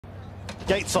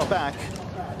Gates are back,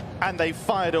 and they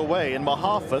fired away, and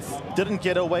Mahafith didn't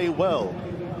get away well.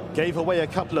 Gave away a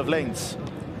couple of lengths.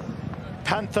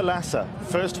 Panther Lasser,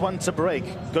 first one to break,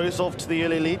 goes off to the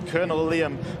early lead. Colonel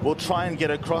Liam will try and get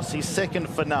across. He's second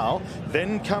for now.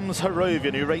 Then comes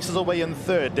Harrovian, who races away in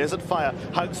third. Desert Fire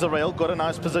hugs the rail, got a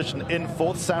nice position in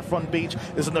fourth. Saffron Beach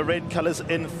is in the red colours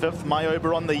in fifth.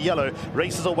 Myober on the yellow,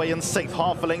 races away in sixth,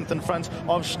 half a length in front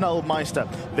of Schnellmeister.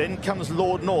 Then comes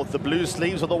Lord North, the blue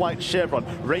sleeves with the white chevron,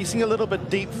 racing a little bit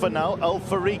deep for now. El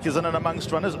Farik is in and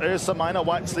amongst runners. Ursa Minor,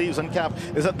 white sleeves and cap,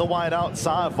 is at the wide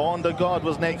outside. Van der Gaard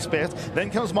was next best. Then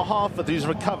comes Mahafith, who's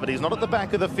recovered. He's not at the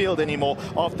back of the field anymore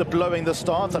after blowing the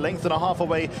start. A length and a half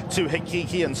away to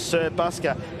Hikiki, and Sir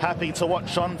Busker happy to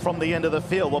watch on from the end of the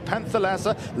field. Well, Panther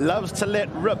Lasser loves to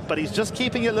let rip, but he's just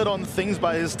keeping a lid on things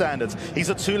by his standards. He's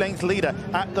a 2-length leader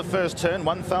at the first turn,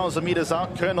 1,000 meters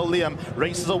out. Colonel Liam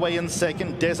races away in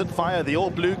second. Desert Fire, the all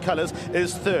blue colors,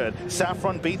 is third.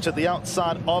 Saffron Beach at the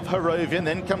outside of Harrovian.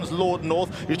 Then comes Lord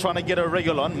North, who's trying to get a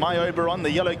wriggle on. Myober on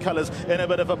the yellow colors in a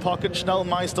bit of a pocket.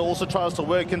 Schnellmeister also tries to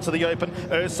work into the open.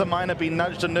 Ursa Minor being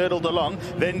nudged and nurdled along.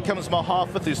 Then comes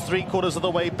Mahafith, who's 3/4 of the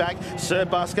way back. Sir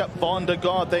Busker, Van der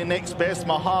Gaard, they next best.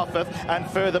 Mahafith, and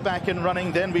further back in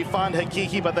running, then we find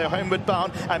Hikiki, but they're homeward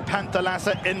bound. And Panther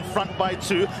Lasser in front by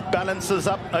 2, balances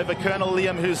up over Colonel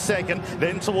Liam, who's second.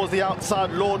 Then towards the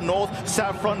outside, Lord North,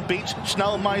 Saffron Beach,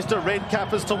 Schnellmeister, red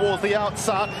cappers towards the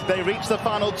outside. They reach the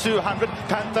final 200.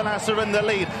 Panther Lasser in the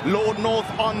lead. Lord North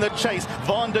on the chase.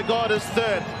 Van der Gaard is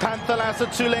third. Panther Lasser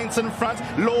 2 lengths in front.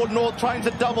 Lord North trying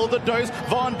to double the dose.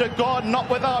 Van der Gaard not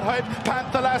without hope.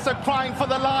 Panther Lasser crying for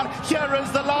the line. Here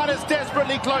is the line. It's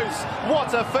desperately close.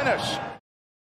 What a finish.